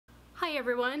Hi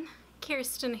everyone,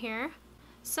 Kirsten here.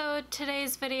 So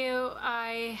today's video,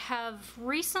 I have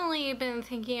recently been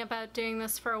thinking about doing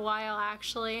this for a while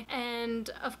actually, and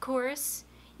of course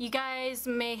you guys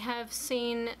may have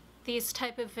seen these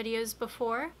type of videos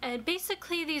before, and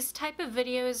basically these type of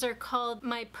videos are called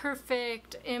my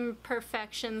perfect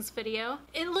imperfections video.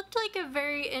 It looked like a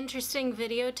very interesting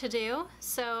video to do,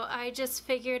 so I just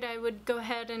figured I would go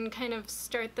ahead and kind of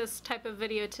start this type of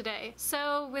video today.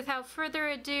 So without further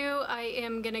ado, I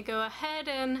am gonna go ahead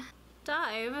and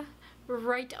dive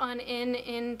right on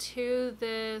into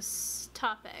this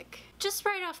topic. Just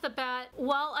right off the bat,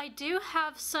 while I do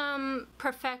have some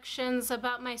perfections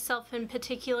about myself in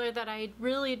particular that I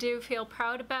really do feel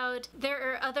proud about,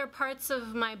 there are other parts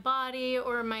of my body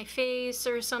or my face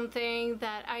or something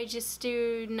that I just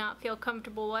do not feel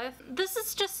comfortable with. This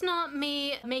is just not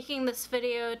me making this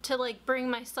video to like bring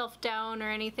myself down or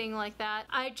anything like that.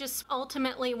 I just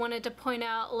ultimately wanted to point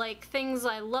out like things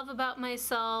I love about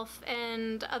myself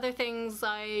and other things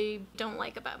I don't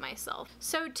like about myself.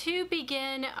 So to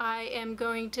begin, I am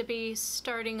going to be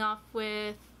starting off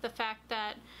with the fact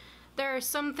that there are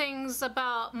some things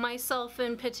about myself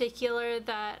in particular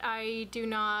that I do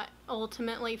not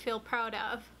ultimately feel proud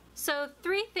of. So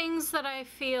 3 things that I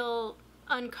feel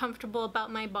uncomfortable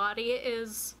about my body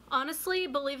is, honestly,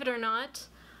 believe it or not,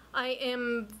 I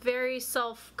am very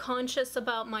self-conscious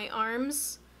about my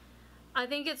arms. I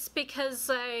think it's because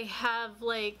I have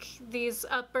like these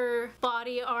upper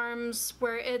body arms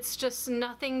where it's just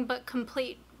nothing but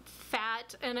complete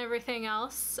fat and everything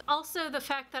else. Also the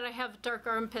fact that I have dark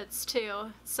armpits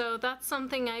too, so that's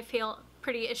something I feel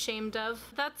pretty ashamed of.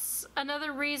 That's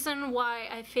another reason why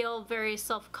I feel very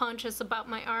self-conscious about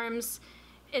my arms.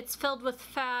 It's filled with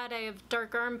fat, I have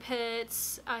dark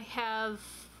armpits, I have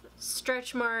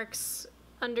stretch marks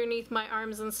underneath my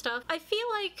arms and stuff. I feel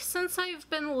like since I've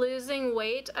been losing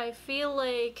weight, I feel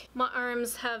like my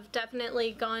arms have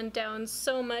definitely gone down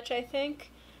so much, I think.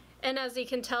 And as you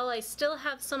can tell, I still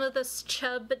have some of this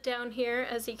chub down here,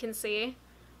 as you can see.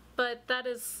 But that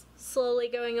is slowly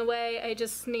going away. I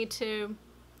just need to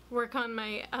work on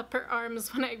my upper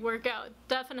arms when I work out,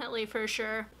 definitely for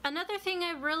sure. Another thing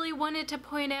I really wanted to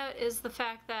point out is the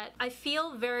fact that I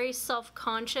feel very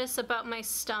self-conscious about my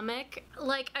stomach.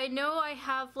 Like, I know I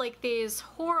have like these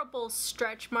horrible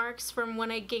stretch marks from when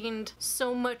I gained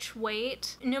so much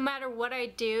weight. No matter what I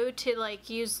do to like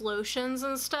use lotions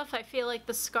and stuff, I feel like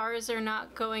the scars are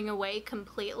not going away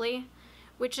completely,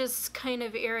 which is kind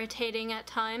of irritating at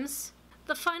times.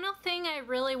 The final thing I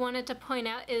really wanted to point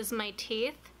out is my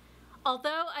teeth.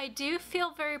 Although I do feel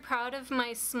very proud of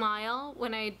my smile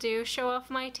when I do show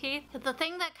off my teeth, the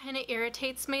thing that kind of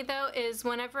irritates me though is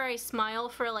whenever I smile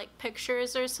for like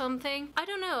pictures or something, I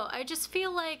don't know, I just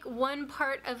feel like one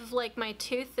part of like my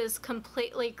tooth is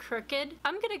completely crooked.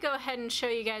 I'm gonna go ahead and show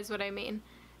you guys what I mean.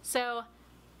 So,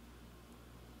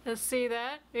 let's see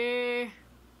that.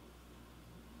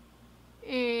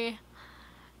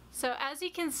 So as you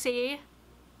can see,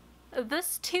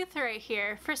 this tooth right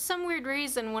here, for some weird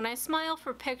reason, when I smile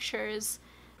for pictures,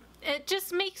 it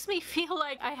just makes me feel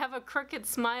like I have a crooked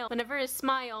smile whenever I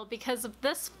smile because of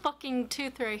this fucking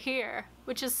tooth right here,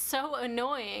 which is so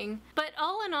annoying. But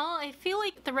all in all, I feel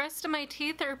like the rest of my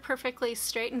teeth are perfectly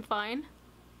straight and fine.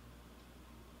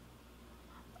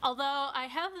 Although I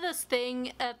have this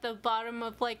thing at the bottom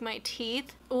of like my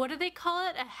teeth, what do they call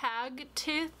it? A hag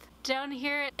tooth down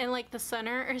here in like the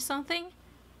center or something?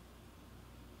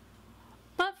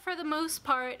 But for the most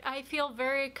part, I feel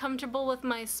very comfortable with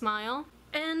my smile.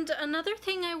 And another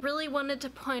thing I really wanted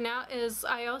to point out is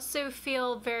I also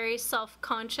feel very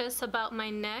self-conscious about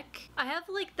my neck. I have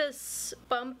like this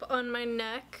bump on my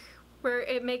neck where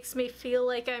it makes me feel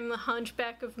like I'm the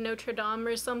Hunchback of Notre Dame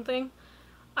or something.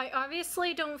 I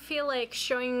obviously don't feel like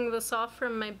showing this off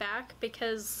from my back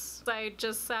because I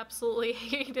just absolutely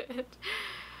hate it.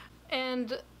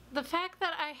 And the fact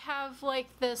that I have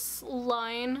like this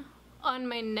line on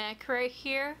my neck right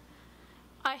here,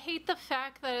 I hate the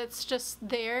fact that it's just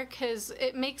there because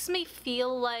it makes me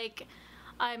feel like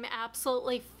I'm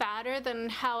absolutely fatter than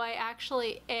how I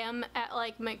actually am at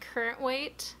like my current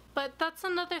weight. But that's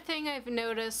another thing I've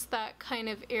noticed that kind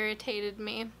of irritated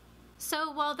me.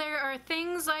 So while there are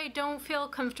things I don't feel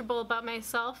comfortable about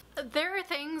myself, there are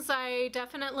things I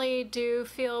definitely do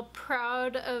feel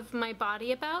proud of my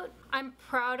body about. I'm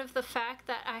proud of the fact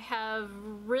that I have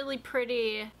really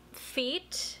pretty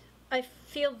feet. I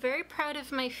feel very proud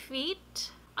of my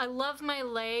feet. I love my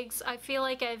legs. I feel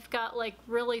like I've got like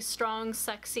really strong,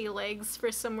 sexy legs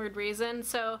for some weird reason.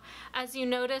 So as you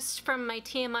noticed from my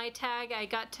TMI tag, I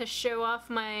got to show off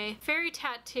my fairy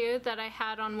tattoo that I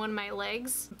had on one of my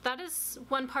legs. That is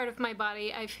one part of my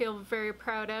body I feel very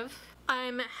proud of.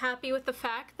 I'm happy with the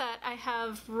fact that I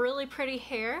have really pretty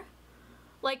hair.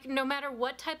 Like, no matter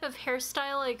what type of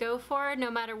hairstyle I go for, no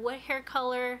matter what hair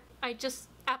color, I just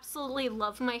absolutely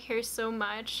love my hair so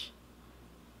much.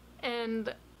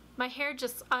 And my hair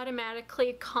just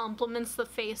automatically complements the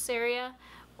face area,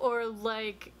 or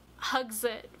like hugs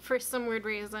it for some weird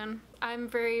reason. I'm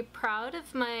very proud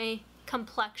of my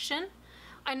complexion.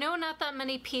 I know not that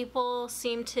many people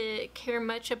seem to care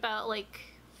much about like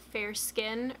fair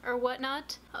skin or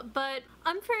whatnot, but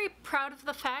I'm very proud of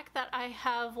the fact that I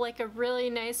have like a really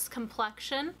nice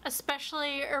complexion,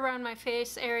 especially around my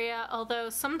face area, although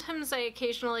sometimes I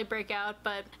occasionally break out,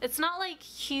 but it's not like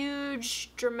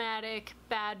huge, dramatic,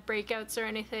 bad breakouts or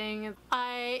anything.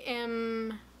 I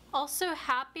am also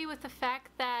happy with the fact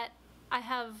that I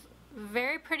have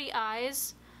very pretty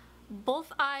eyes,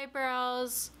 both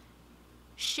eyebrows,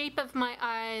 shape of my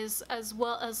eyes, as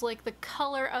well as like the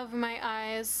color of my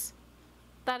eyes.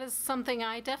 That is something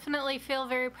I definitely feel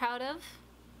very proud of,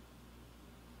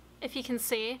 if you can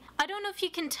see. I don't know if you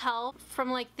can tell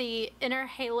from like the inner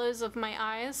halos of my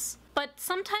eyes, but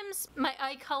sometimes my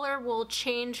eye color will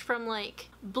change from like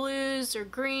blues or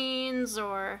greens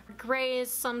or grays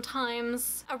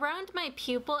sometimes. Around my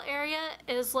pupil area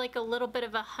is like a little bit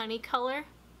of a honey color,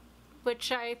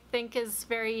 which I think is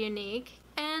very unique.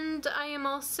 And I am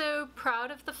also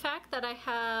proud of the fact that I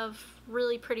have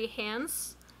really pretty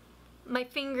hands. My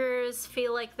fingers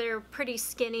feel like they're pretty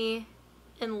skinny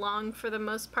and long for the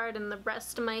most part, and the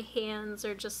rest of my hands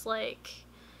are just like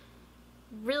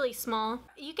really small.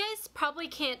 You guys probably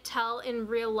can't tell in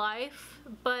real life,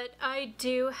 but I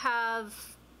do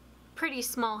have pretty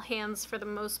small hands for the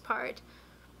most part.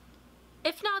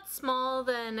 If not small,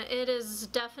 then it is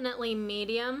definitely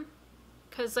medium,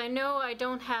 because I know I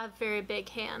don't have very big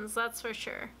hands, that's for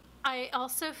sure. I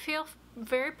also feel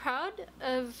very proud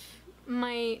of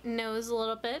my nose a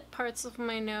little bit, parts of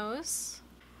my nose.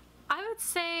 I would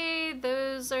say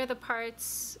those are the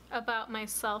parts about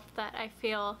myself that I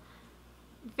feel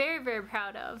very, very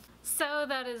proud of. So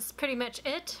that is pretty much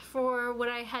it for what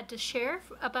I had to share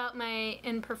about my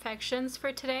imperfections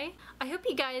for today. I hope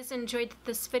you guys enjoyed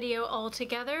this video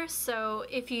altogether, so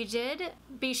if you did,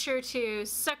 be sure to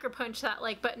sucker punch that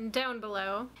like button down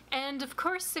below. And of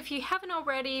course, if you haven't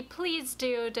already, please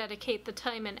do dedicate the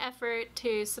time and effort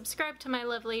to subscribe to my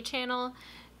lovely channel,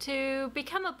 to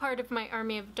become a part of my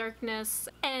army of darkness,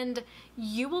 and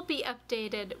you will be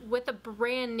updated with a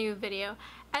brand new video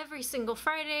every single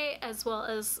Friday as well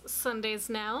as Sundays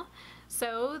now.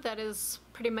 So that is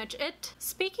pretty much it.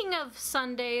 Speaking of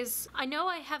Sundays, I know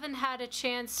I haven't had a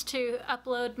chance to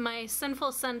upload my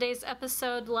Sinful Sundays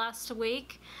episode last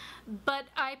week, but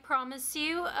I promise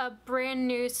you a brand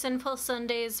new Sinful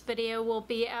Sundays video will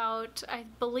be out, I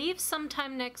believe,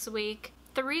 sometime next week.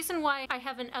 The reason why I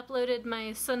haven't uploaded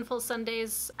my Sinful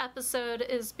Sundays episode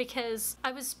is because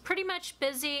I was pretty much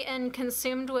busy and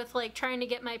consumed with like trying to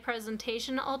get my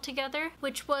presentation all together,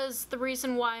 which was the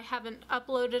reason why I haven't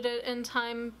uploaded it in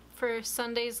time for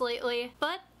Sundays lately.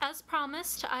 But as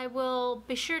promised, I will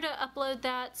be sure to upload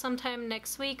that sometime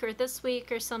next week or this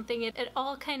week or something. It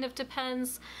all kind of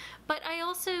depends. But I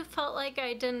also felt like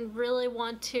I didn't really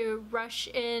want to rush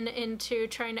into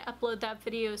trying to upload that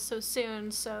video so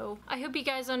soon, so I hope you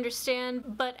guys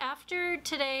understand. But after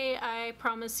today, I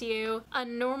promise you, a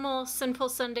normal Sinful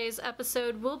Sundays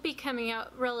episode will be coming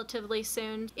out relatively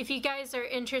soon. If you guys are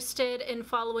interested in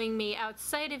following me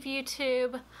outside of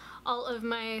YouTube, all of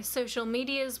my social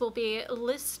medias will be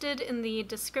listed in the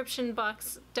description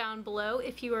box down below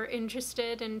if you are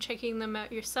interested in checking them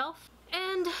out yourself.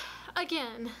 And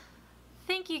again,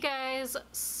 thank you guys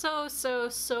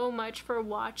so much for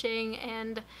watching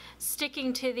and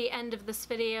sticking to the end of this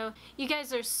video. You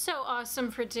guys are so awesome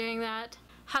for doing that.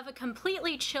 Have a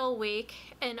completely chill week,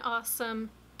 an awesome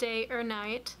day or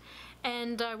night,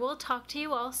 and I will talk to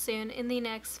you all soon in the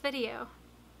next video.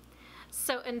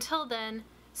 So until then,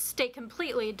 stay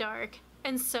completely dark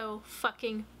and so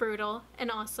fucking brutal and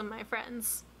awesome, my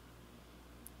friends.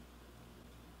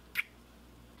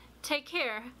 Take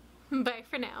care. Bye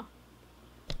for now.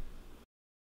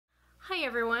 Hi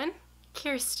everyone,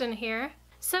 Kirsten here.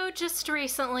 So just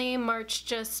recently, March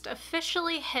just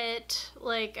officially hit,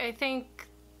 like I think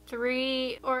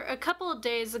 3 or a couple of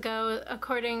days ago,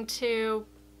 according to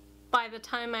by the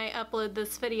time I upload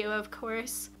this video, of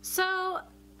course. So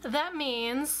that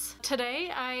means today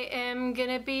I am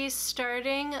gonna be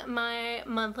starting my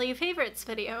monthly favorites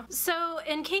video. So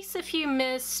in case if you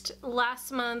missed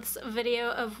last month's video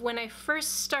of when I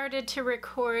first started to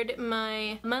record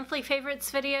my monthly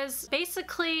favorites videos,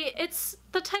 basically it's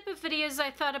the type of videos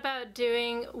I thought about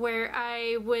doing where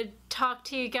I would talk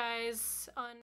to you guys on